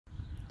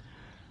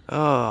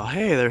Oh,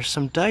 hey, there's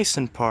some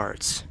Dyson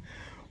parts.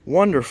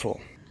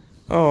 Wonderful.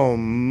 Oh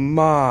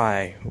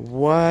my,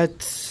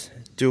 what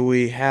do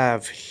we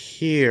have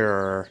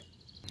here?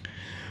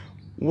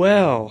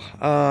 Well,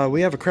 we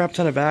have a crap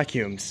ton of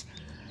vacuums.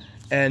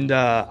 And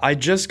I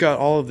just got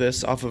all of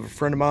this off of a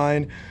friend of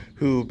mine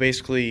who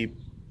basically,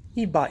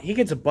 he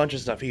gets a bunch of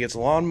stuff. He gets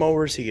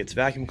lawnmowers, he gets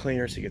vacuum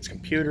cleaners, he gets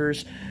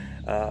computers,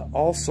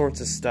 all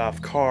sorts of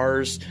stuff,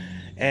 cars,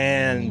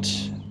 and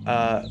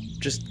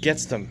just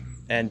gets them.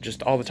 And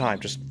just all the time,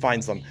 just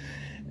finds them.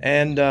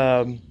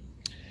 And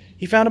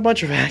he found a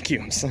bunch of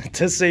vacuums,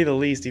 to say the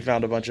least. He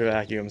found a bunch of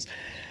vacuums.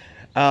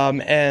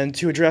 And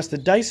to address the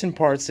Dyson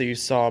parts that you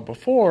saw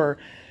before,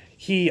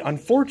 he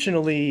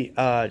unfortunately,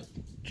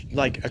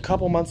 like a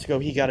couple months ago,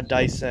 he got a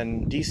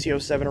Dyson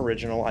DC07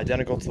 original,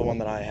 identical to the one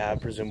that I have,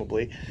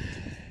 presumably.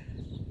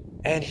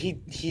 And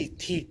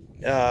he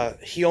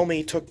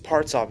only took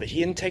parts off it. He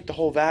didn't take the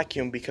whole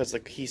vacuum because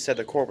he said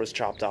the cord was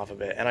chopped off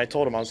of it. And I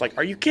told him, I was like,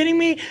 "Are you kidding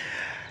me?"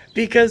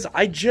 Because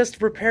I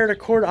just repaired a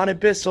cord on a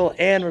Bissell,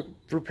 and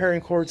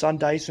repairing cords on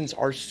Dysons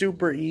are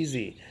super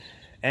easy.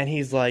 And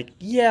he's like,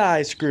 "Yeah,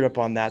 I screwed up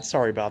on that.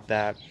 Sorry about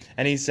that."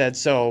 And he said,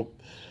 so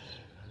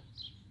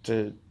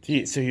he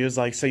was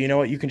like, "So you know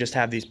what? You can just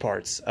have these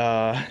parts."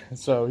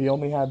 So he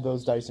only had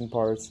those Dyson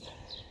parts,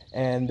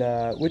 and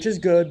which is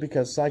good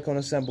because cyclone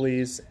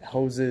assemblies,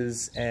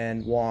 hoses,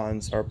 and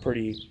wands are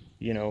pretty,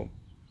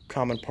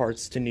 common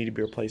parts to need to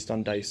be replaced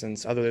on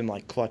Dysons, other than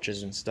like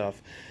clutches and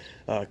stuff.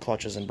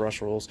 Clutches and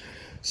brush rolls.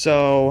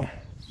 So,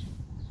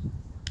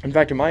 in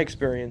fact, in my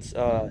experience,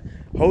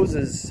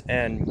 hoses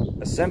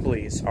and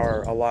assemblies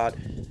are a lot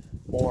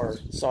more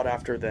sought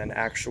after than the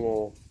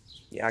actual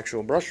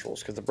brush rolls,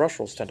 because the brush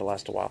rolls tend to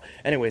last a while.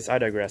 Anyways, I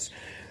digress.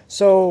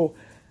 So,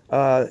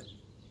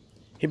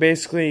 he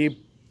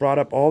basically brought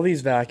up all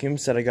these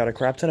vacuums, said I got a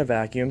crap ton of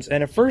vacuums,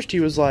 and at first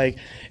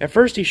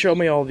he showed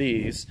me all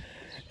these,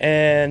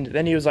 and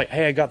then he was like,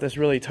 "Hey, I got this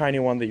really tiny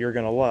one that you're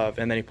going to love."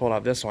 And then he pulled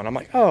out this one. I'm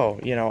like, "Oh,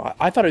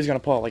 I thought he was going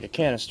to pull out like a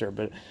canister,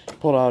 but he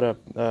pulled out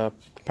a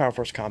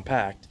PowerForce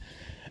compact."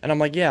 And I'm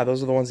like, "Yeah,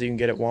 those are the ones that you can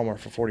get at Walmart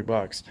for 40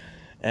 bucks.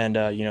 And,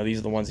 these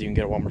are the ones that you can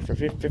get at Walmart for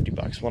 50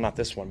 bucks. Well, not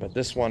this one, but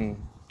this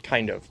one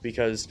kind of,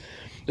 because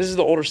this is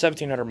the older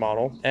 1700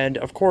 model. And,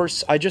 of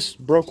course, I just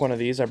broke one of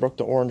these. I broke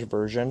the orange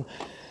version.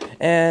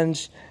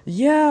 And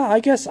yeah, I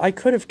guess I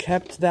could have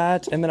kept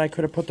that, and then I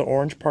could have put the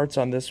orange parts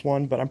on this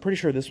one, but I'm pretty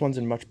sure this one's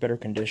in much better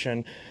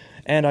condition.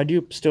 And I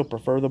do still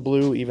prefer the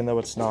blue, even though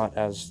it's not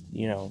as,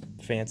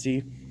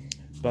 fancy.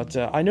 But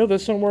I know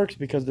this one works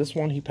because this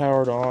one he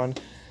powered on.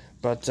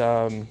 But,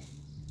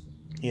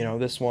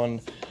 this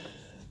one,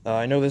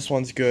 I know this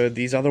one's good.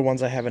 These other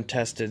ones I haven't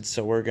tested,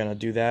 so we're going to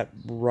do that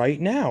right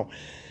now.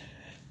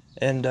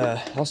 And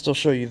I'll still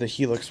show you the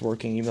Helix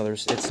working, even though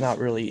it's not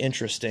really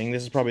interesting.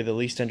 This is probably the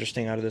least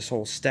interesting out of this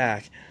whole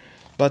stack.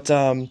 But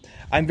I'm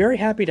very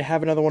happy to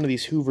have another one of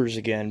these Hoovers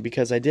again,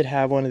 because I did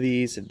have one of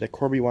these. The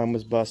Corby one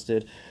was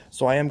busted,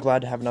 so I am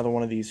glad to have another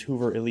one of these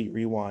Hoover Elite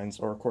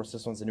Rewinds. Or, of course,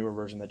 this one's a newer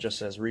version that just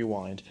says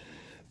Rewind.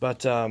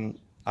 But I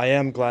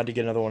am glad to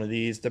get another one of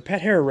these. The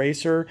Pet Hair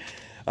Eraser,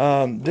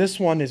 this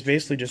one is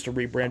basically just a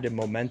rebranded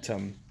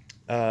Momentum.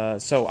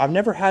 So I've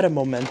never had a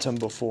Momentum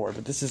before,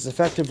 but this is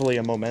effectively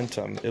a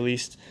Momentum. At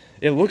least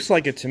it looks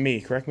like it to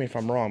me. Correct me if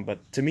I'm wrong, but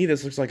to me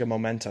this looks like a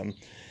Momentum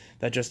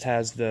that just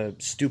has the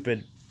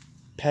stupid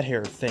pet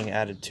hair thing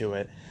added to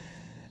it.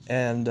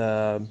 And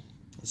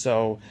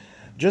so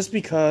just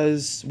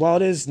because, while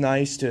it is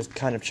nice to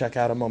kind of check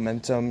out a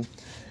Momentum,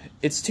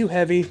 it's too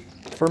heavy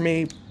for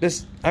me.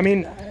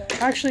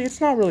 Actually, it's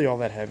not really all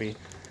that heavy.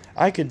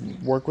 I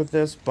could work with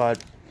this,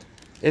 but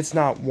it's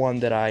not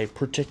one that I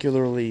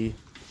particularly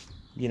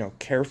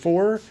care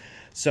for.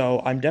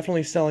 So I'm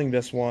definitely selling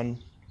this one.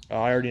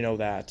 I already know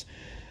that.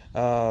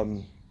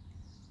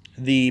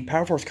 The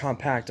PowerForce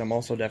Compact I'm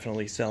also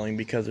definitely selling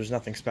because there's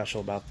nothing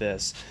special about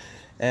this.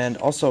 And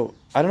also,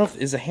 I don't know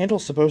is the handle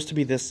supposed to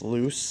be this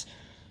loose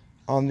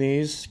on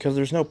these? Because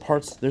there's no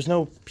parts, there's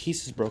no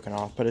pieces broken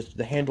off, but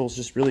the handle's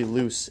just really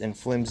loose and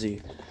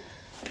flimsy.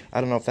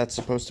 I don't know if that's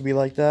supposed to be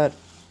like that.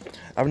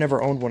 I've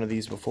never owned one of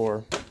these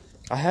before.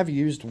 I have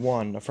used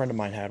one. A friend of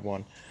mine had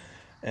one.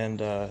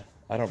 And,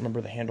 I don't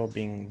remember the handle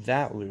being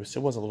that loose.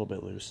 It was a little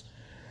bit loose.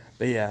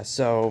 But yeah,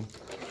 so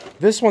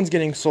this one's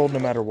getting sold no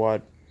matter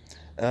what.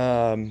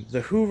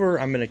 The Hoover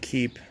I'm going to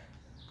keep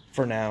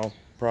for now,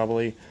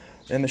 probably.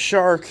 And the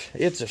Shark,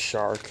 it's a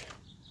Shark.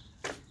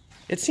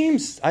 It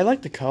seems, I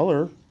like the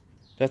color.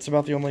 That's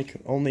about the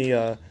only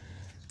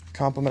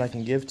compliment I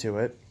can give to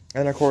it.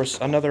 And of course,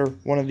 another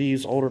one of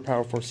these older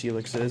PowerForce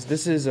Helixes.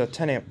 This is a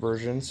 10 amp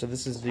version, so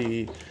this is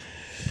the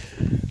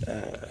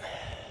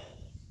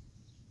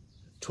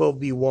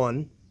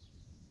 12B1.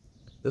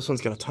 This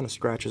one's got a ton of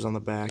scratches on the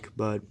back,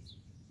 but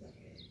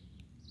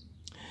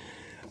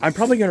I'm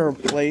probably going to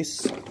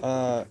replace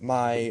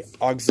my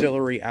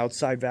auxiliary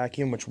outside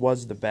vacuum, which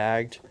was the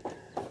bagged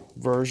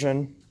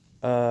version,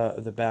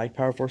 the bagged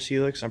PowerForce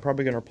Helix. I'm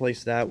probably going to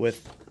replace that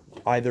with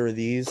either of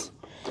these,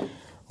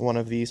 one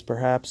of these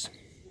perhaps.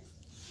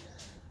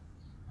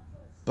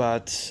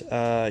 But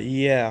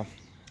yeah,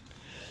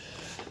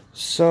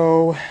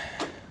 So,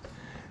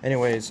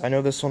 anyways, I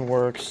know this one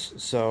works,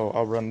 so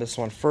I'll run this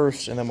one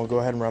first, and then we'll go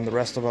ahead and run the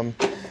rest of them.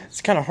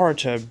 It's kind of hard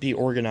to be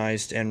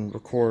organized and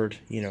record,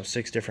 you know,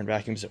 6 different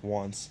vacuums at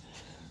once,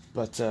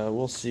 but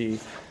we'll see.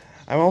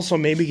 I'm also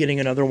maybe getting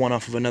another one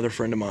off of another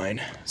friend of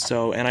mine,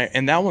 so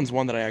and that one's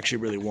one that I actually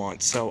really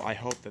want, so I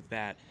hope that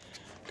that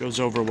goes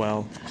over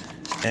well.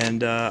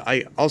 And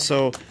I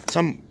also,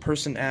 some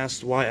person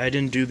asked why I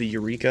didn't do the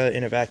Eureka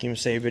in a vacuum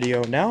save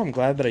video. Now I'm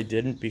glad that I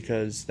didn't,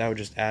 because that would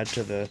just add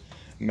to the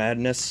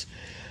madness.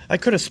 I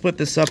could have split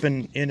this up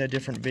in a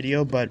different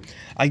video, but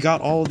I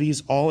got all of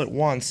these all at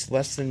once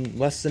less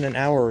than an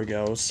hour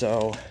ago,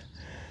 so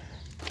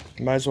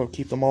might as well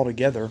keep them all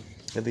together,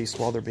 at least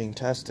while they're being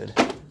tested.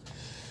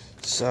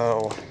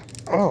 So,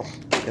 oh,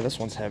 yeah, this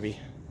one's heavy.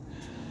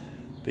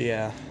 But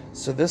yeah,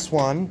 so this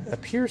one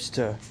appears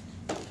to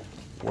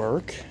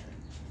work.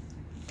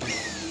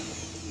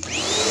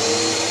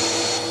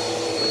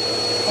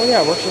 Oh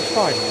yeah, it works just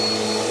fine.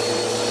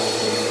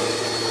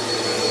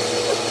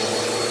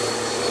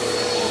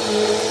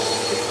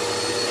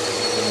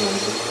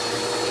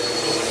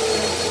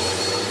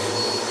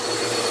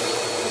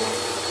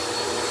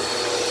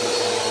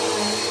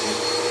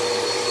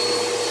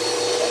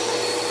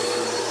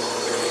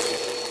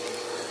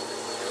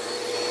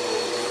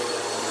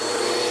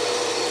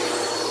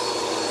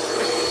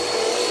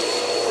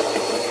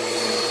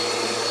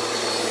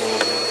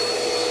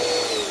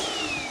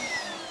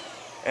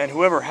 And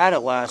whoever had it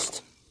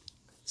last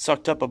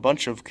sucked up a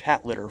bunch of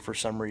cat litter for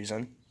some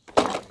reason.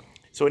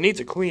 So it needs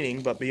a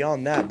cleaning, but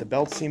beyond that, the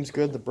belt seems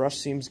good, the brush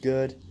seems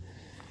good,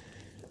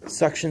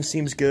 suction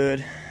seems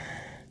good.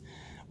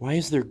 Why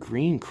is there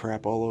green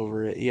crap all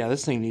over it? Yeah,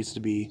 this thing needs to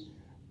be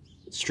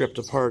stripped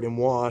apart and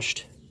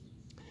washed.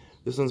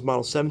 This one's model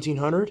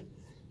 1700,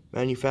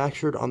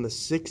 manufactured on the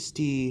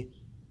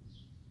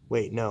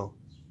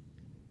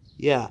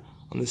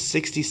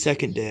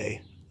 62nd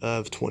day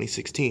of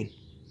 2016.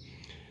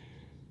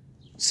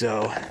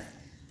 So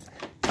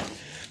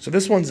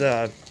this one's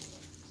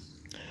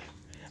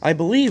I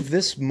believe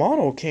this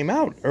model came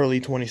out early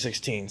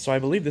 2016. So I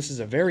believe this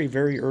is a very,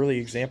 very early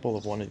example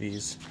of one of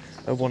these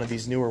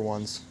newer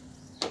ones.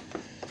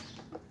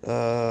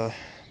 But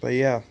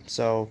yeah,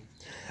 so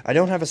I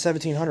don't have a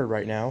 1700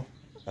 right now.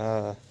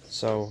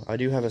 So I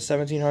do have a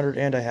 1700,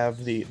 and I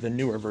have the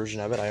newer version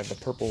of it. I have the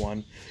purple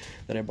one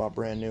that I bought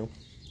brand new.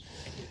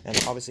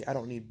 And obviously I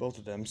don't need both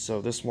of them,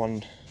 so this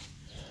one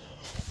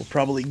will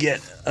probably get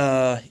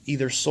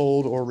either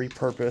sold or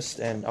repurposed.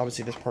 And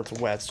obviously this part's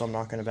wet, so I'm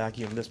not going to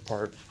vacuum this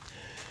part.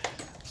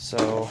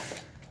 So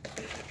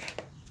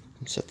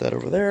set that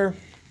over there.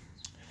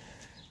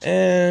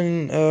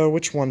 And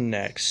which one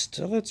next?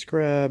 Let's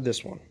grab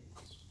this one.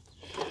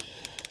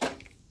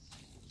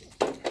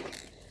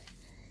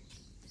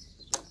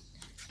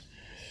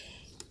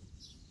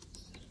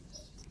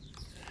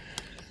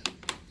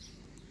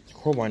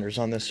 Core winders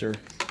on this are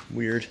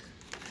weird.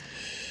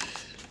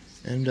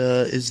 And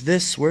is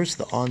this, where's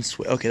the on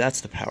switch? Okay, that's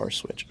the power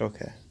switch.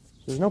 Okay.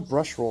 There's no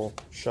brush roll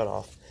shut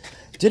off.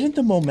 Didn't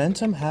the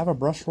Momentum have a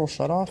brush roll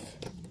shut off?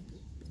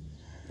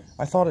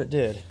 I thought it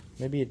did.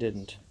 Maybe it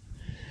didn't.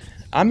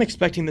 I'm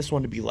expecting this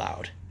one to be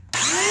loud.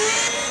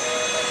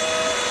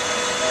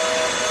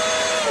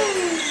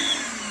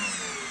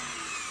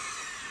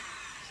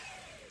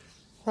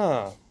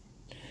 Huh.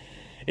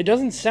 It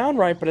doesn't sound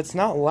right, but it's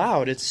not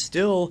loud. It's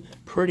still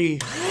pretty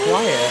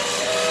quiet.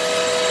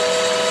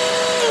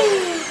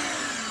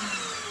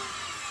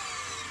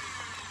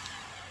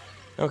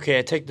 Okay,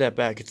 I take that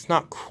back. It's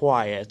not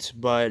quiet,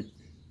 but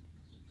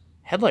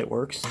headlight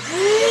works.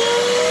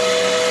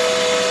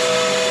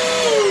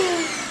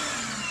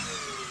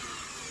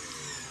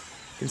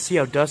 You can see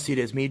how dusty it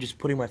is. Me just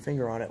putting my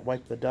finger on it,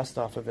 wipe the dust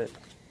off of it.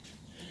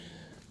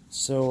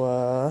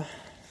 So,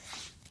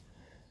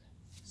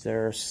 is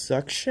there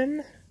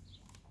suction?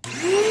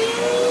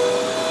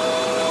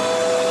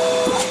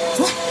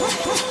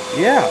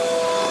 Yeah.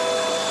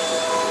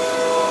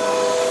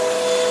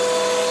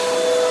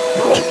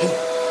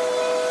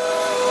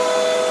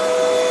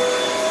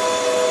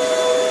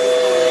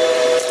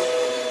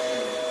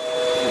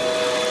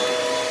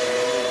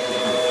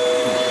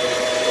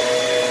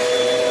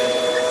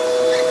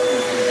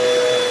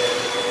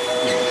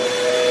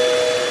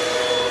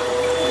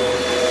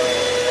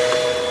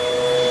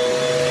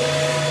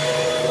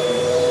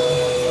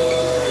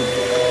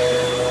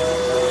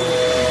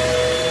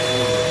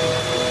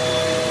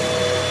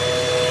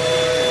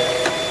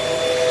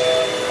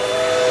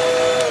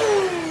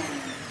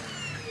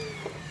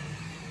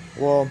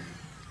 Well,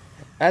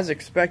 as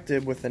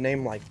expected with a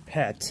name like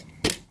Pet,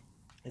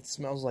 it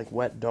smells like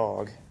wet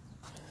dog.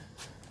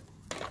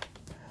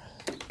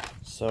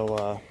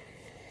 So,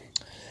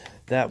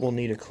 that will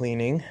need a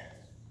cleaning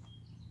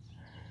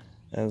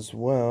as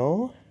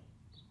well.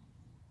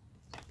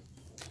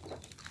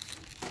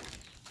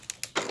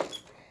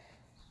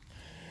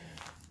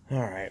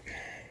 Alright.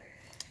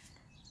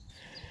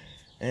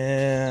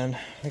 And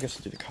I guess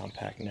I'll do the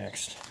compact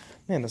next.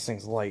 Man, this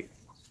thing's light.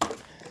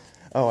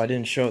 Oh, I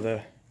didn't show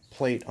the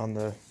plate on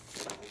the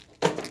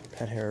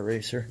pet hair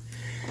eraser.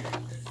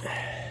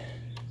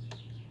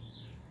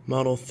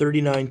 Model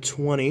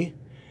 3920,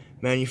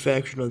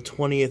 manufactured on the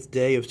 20th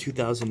day of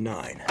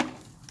 2009.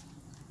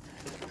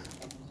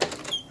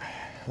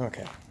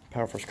 Okay,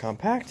 PowerForce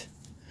Compact.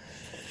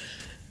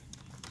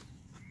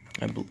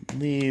 I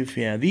believe,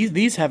 yeah,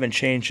 these haven't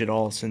changed at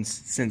all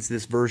since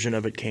this version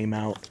of it came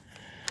out.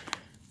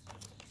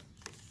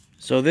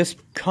 So this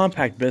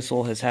compact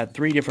Bissell has had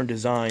 3 different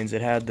designs.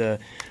 It had the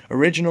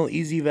original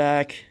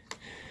EasyVac,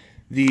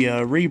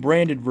 the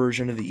rebranded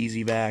version of the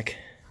EasyVac,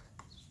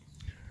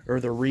 or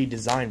the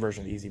redesigned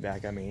version of the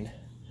EasyVac, I mean.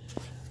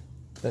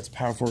 That's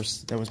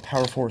PowerForce, that was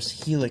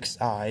PowerForce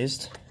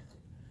Helixized,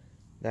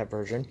 that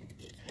version.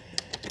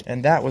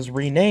 And that was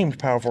renamed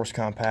PowerForce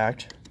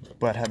Compact,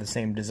 but had the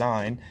same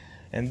design.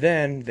 And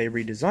then they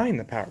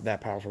redesigned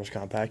that PowerForce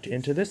Compact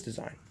into this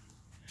design.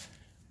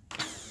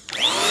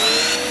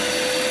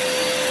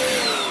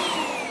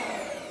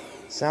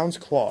 Sounds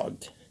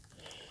clogged.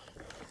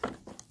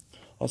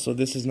 Also,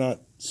 this is not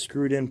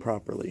screwed in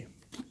properly.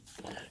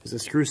 Is the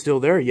screw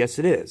still there? Yes,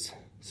 it is.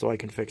 So I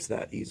can fix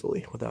that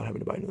easily without having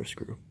to buy another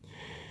screw.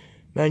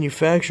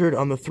 Manufactured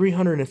on the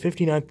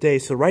 359th day,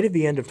 so right at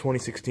the end of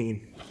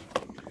 2016.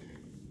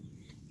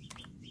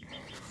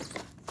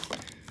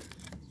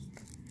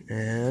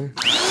 And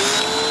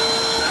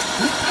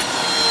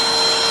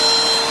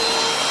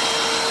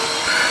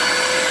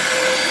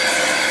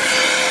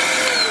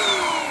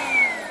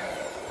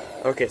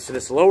okay, so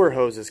this lower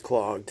hose is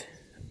clogged.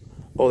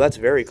 Oh, that's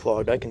very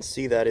clogged. I can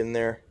see that in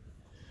there.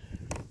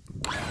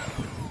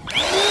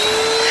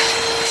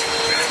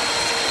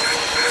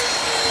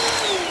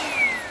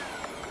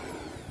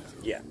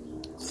 Yeah.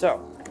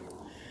 So,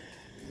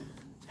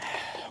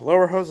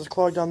 lower hose is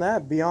clogged on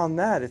that. Beyond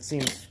that, it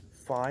seems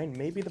fine.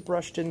 Maybe the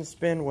brush didn't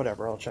spin.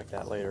 Whatever, I'll check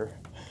that later.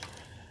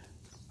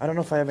 I don't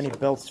know if I have any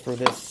belts for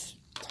this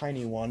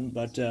tiny one,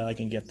 but I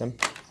can get them.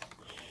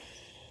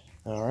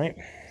 Alright.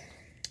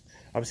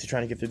 Obviously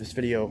trying to get through this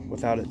video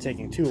without it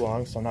taking too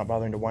long, so I'm not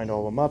bothering to wind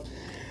all of them up.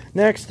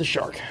 Next, the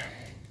shark.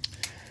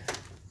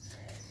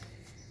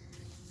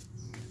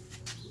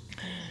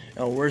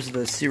 Oh, where's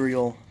the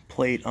serial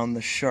plate on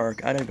the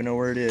shark? I don't even know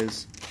where it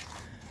is.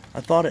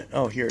 I thought it...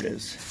 Oh, here it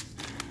is.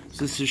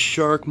 So this is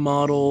Shark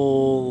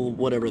model,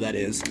 whatever that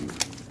is.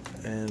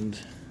 And...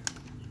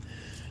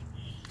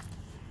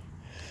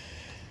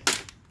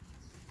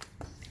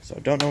 so,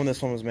 don't know when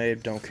this one was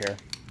made, don't care.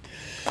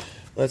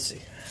 Let's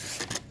see.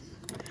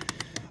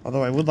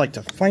 Although I would like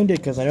to find it,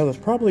 because I know there's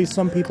probably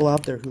some people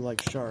out there who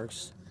like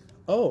sharks.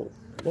 Oh,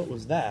 what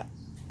was that?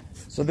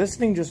 So this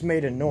thing just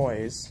made a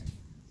noise.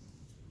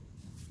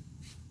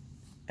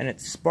 And it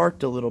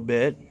sparked a little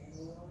bit.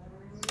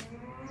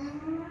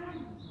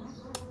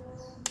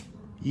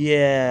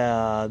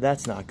 Yeah,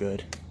 that's not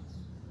good.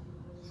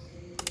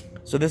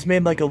 So this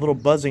made like a little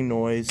buzzing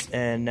noise,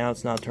 and now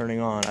it's not turning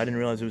on. I didn't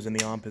realize it was in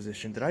the on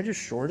position. Did I just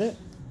short it?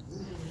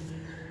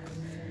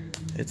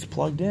 It's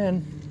plugged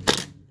in.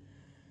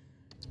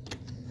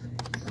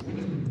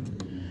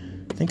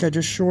 I think I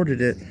just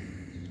shorted it.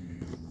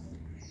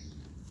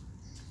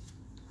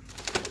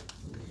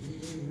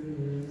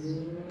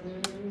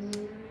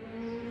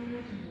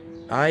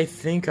 I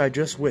think I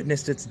just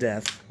witnessed its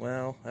death.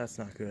 Well, that's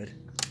not good.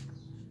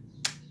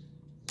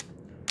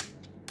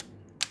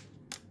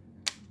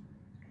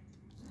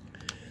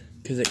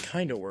 Because it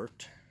kind of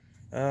worked.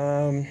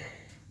 Well,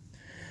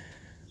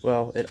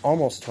 it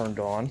almost turned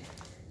on.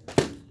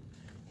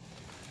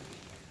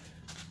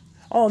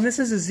 Oh, and this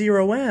is a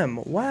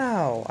ZeroM.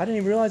 Wow, I didn't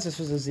even realize this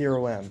was a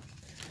ZeroM.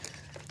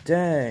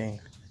 Dang.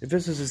 If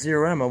this was a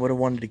ZeroM, I would have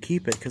wanted to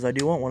keep it, because I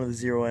do want one of the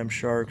ZeroM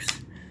sharks.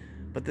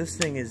 But this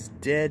thing is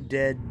dead,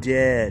 dead,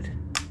 dead.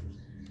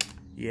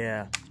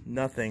 Yeah,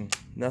 nothing.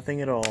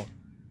 Nothing at all.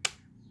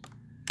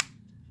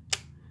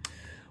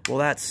 Well,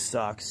 that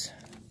sucks.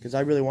 Because I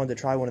really wanted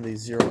to try one of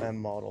these ZeroM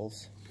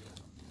models.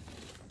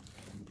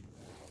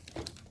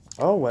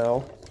 Oh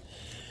well.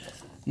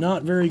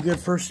 Not very good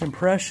first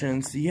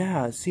impressions.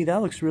 Yeah, see,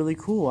 that looks really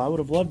cool. I would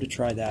have loved to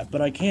try that,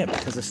 but I can't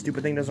because the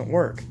stupid thing doesn't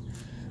work.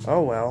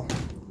 Oh well.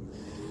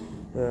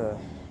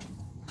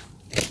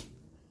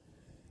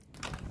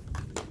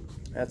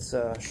 That's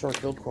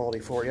short build quality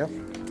for you.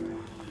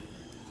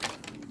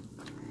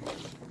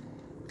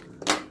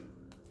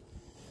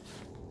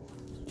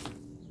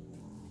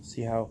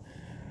 See how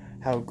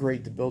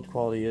great the build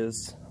quality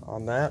is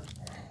on that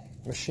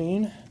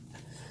machine.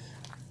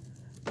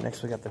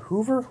 Next we got the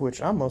Hoover,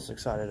 which I'm most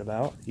excited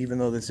about, even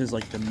though this is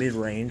like the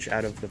mid-range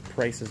out of the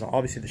prices.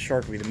 Obviously the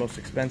Shark would be the most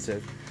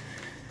expensive,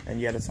 and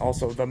yet it's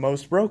also the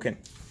most broken.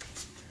 It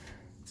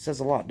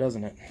says a lot,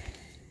 doesn't it?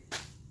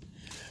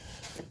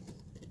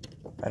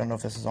 I don't know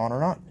if this is on or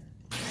not.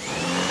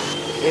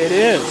 It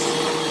is!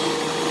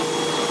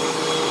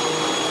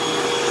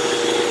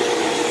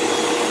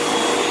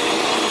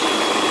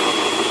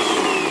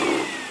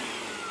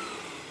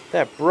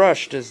 That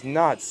brush does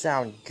not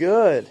sound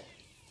good.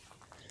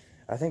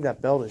 I think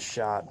that belt is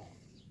shot.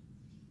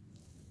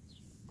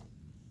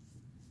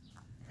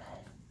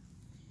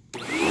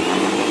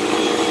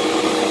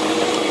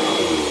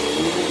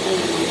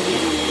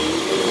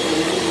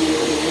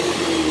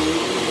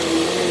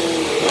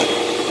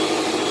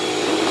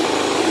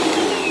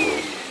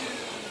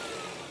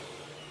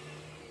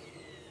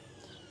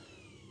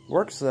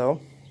 works though.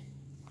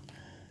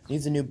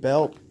 Needs a new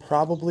belt,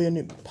 possibly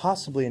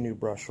a new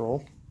brush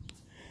roll.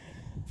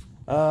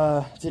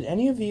 Did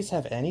any of these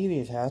have any of the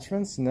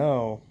attachments?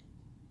 No.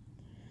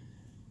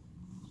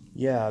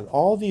 Yeah,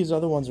 all these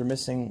other ones are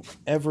missing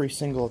every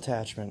single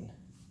attachment.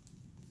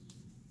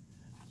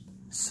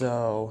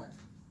 So,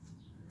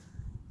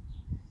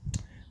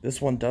 this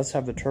one does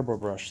have the turbo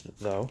brush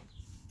though.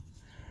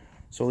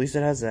 So at least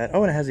it has that.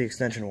 Oh, and it has the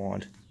extension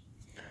wand.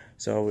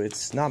 So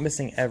it's not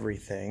missing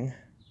everything.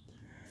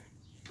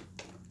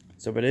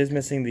 So, but it is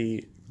missing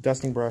the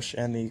dusting brush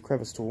and the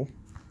crevice tool.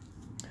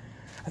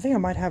 I think I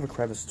might have a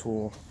crevice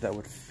tool that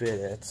would fit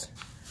it.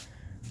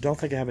 Don't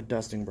think I have a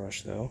dusting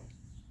brush though.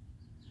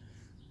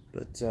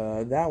 But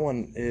that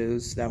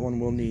one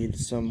will need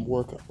some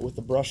work with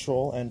the brush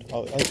roll and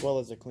as well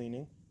as the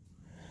cleaning.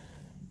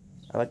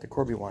 I like the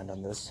Corby wind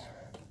on this.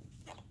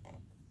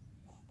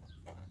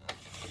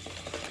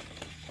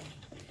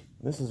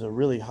 This is a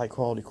really high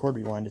quality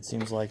Corby wind. It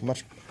seems like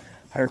much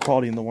higher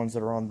quality than the ones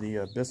that are on the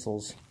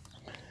Bissells,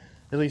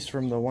 at least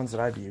from the ones that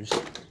I've used.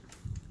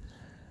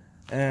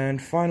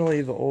 And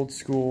finally, the old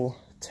school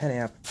 10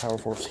 amp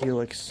PowerForce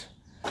Helix.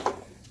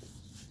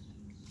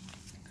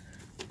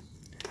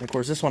 And of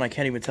course, this one I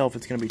can't even tell if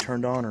it's going to be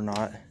turned on or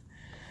not.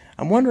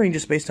 I'm wondering,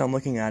 just based on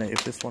looking at it,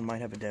 if this one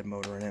might have a dead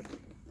motor in it.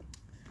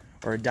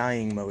 Or a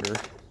dying motor.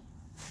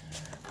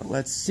 But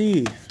let's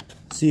see.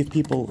 See if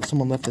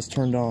someone left this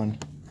turned on.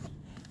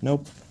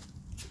 Nope.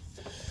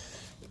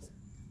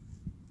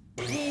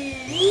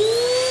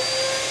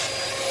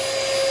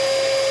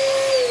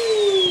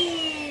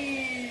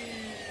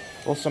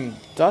 Well, some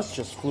dust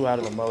just flew out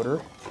of the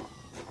motor.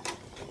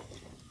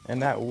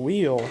 And that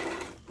wheel...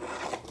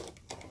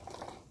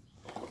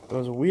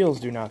 Those wheels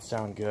do not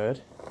sound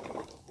good.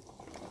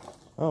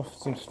 Oh,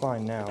 seems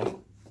fine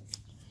now.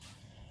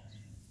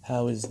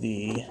 How is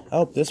the...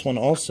 Oh, this one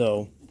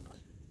also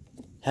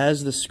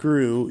has the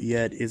screw,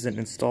 yet isn't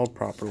installed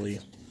properly.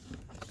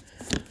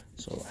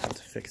 So I'll have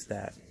to fix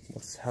that.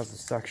 How's the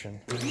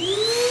suction?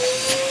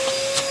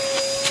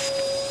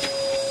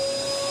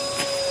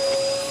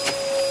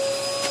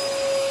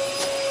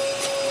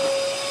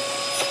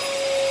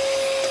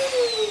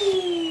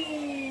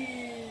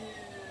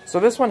 So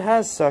this one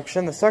has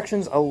suction. The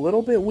suction's a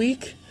little bit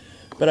weak,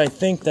 but I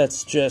think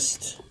that's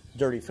just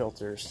dirty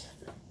filters.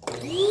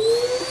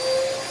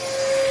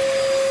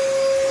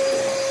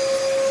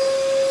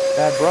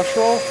 Bad brush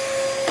roll.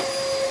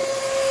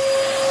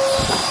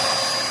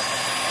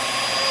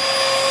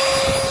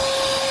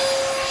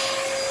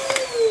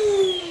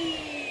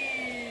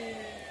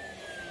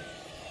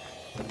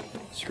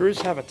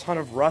 Screws have a ton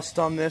of rust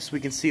on this. We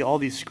can see all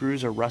these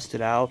screws are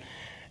rusted out,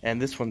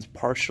 and this one's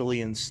partially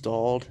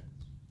installed.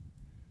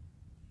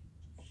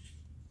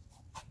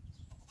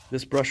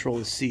 This brush roll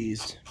is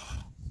seized.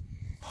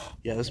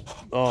 Yeah,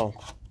 oh,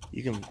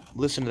 you can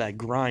listen to that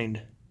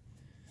grind.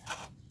 Like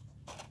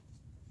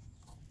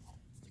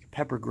a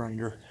pepper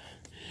grinder.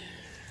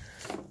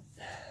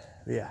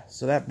 Yeah,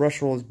 so that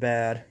brush roll is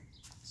bad,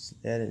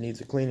 and it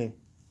needs a cleaning.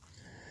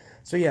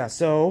 So yeah,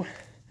 so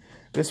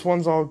this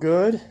one's all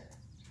good.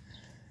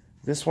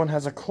 This one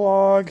has a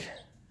clog.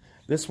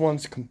 This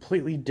one's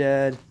completely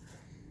dead.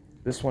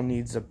 This one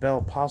needs a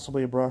belt,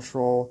 possibly a brush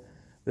roll.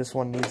 This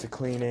one needs a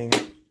cleaning.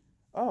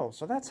 Oh,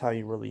 so that's how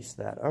you release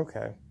that.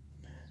 Okay.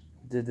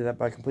 Did that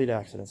by complete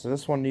accident. So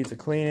this one needs a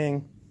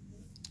cleaning.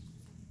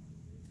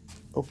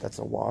 Oh, that's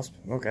a wasp.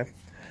 Okay.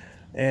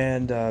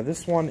 And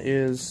this one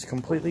is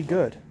completely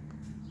good.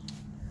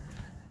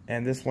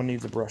 And this one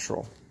needs a brush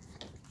roll.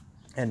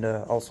 And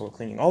also a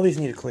cleaning. All these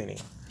need a cleaning.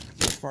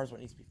 But as far as what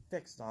needs to be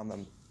fixed on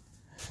them,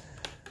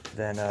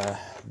 then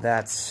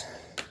that's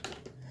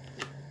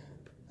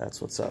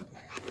what's up.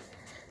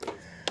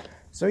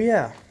 So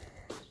yeah.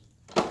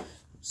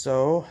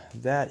 So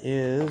that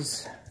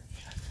is...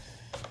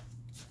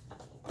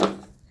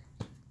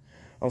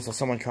 Also,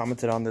 someone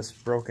commented on this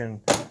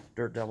broken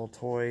Dirt Devil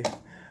toy.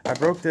 I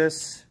broke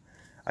this,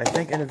 I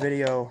think, in a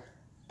video.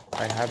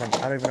 I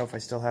don't even know if I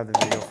still have the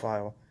video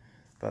file,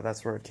 but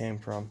that's where it came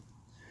from.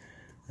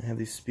 I have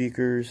these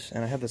speakers,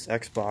 and I have this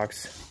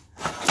Xbox.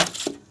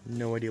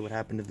 No idea what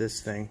happened to this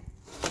thing.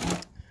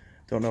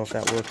 Don't know if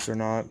that works or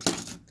not.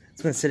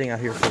 It's been sitting out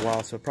here for a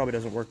while, so it probably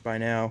doesn't work by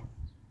now.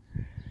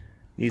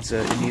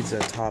 It needs a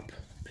top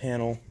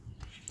panel.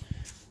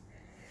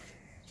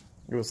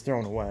 It was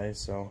thrown away,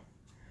 so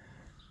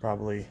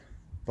probably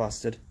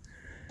busted.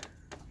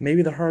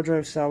 Maybe the hard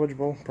drive's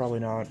salvageable, probably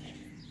not.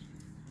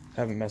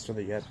 Haven't messed with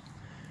it yet.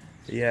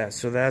 But yeah,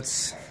 so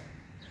that's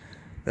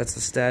the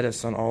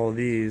status on all of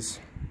these.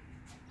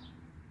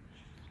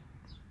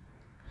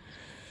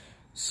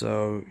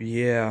 So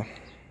yeah,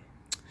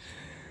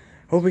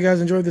 hope you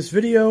guys enjoyed this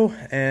video.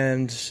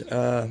 And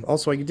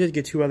also, I did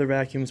get 2 other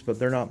vacuums, but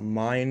they're not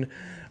mine.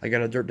 I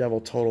got a Dirt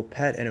Devil Total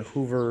Pet and a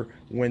Hoover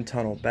Wind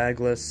Tunnel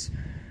Bagless,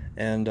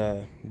 and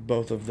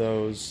both of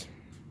those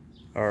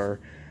are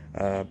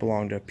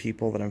belong to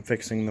people that I'm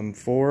fixing them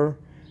for.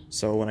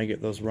 So when I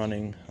get those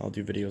running, I'll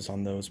do videos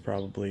on those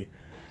probably,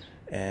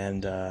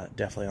 and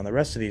definitely on the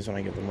rest of these when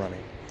I get them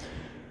running.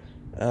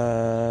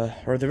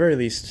 or at the very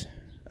least,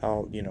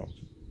 I'll,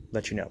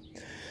 let you know.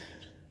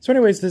 So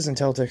anyways, this is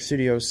Intelitech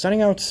Studios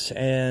signing out,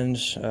 and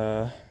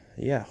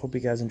yeah, hope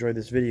you guys enjoyed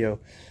this video,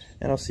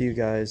 and I'll see you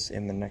guys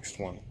in the next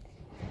one.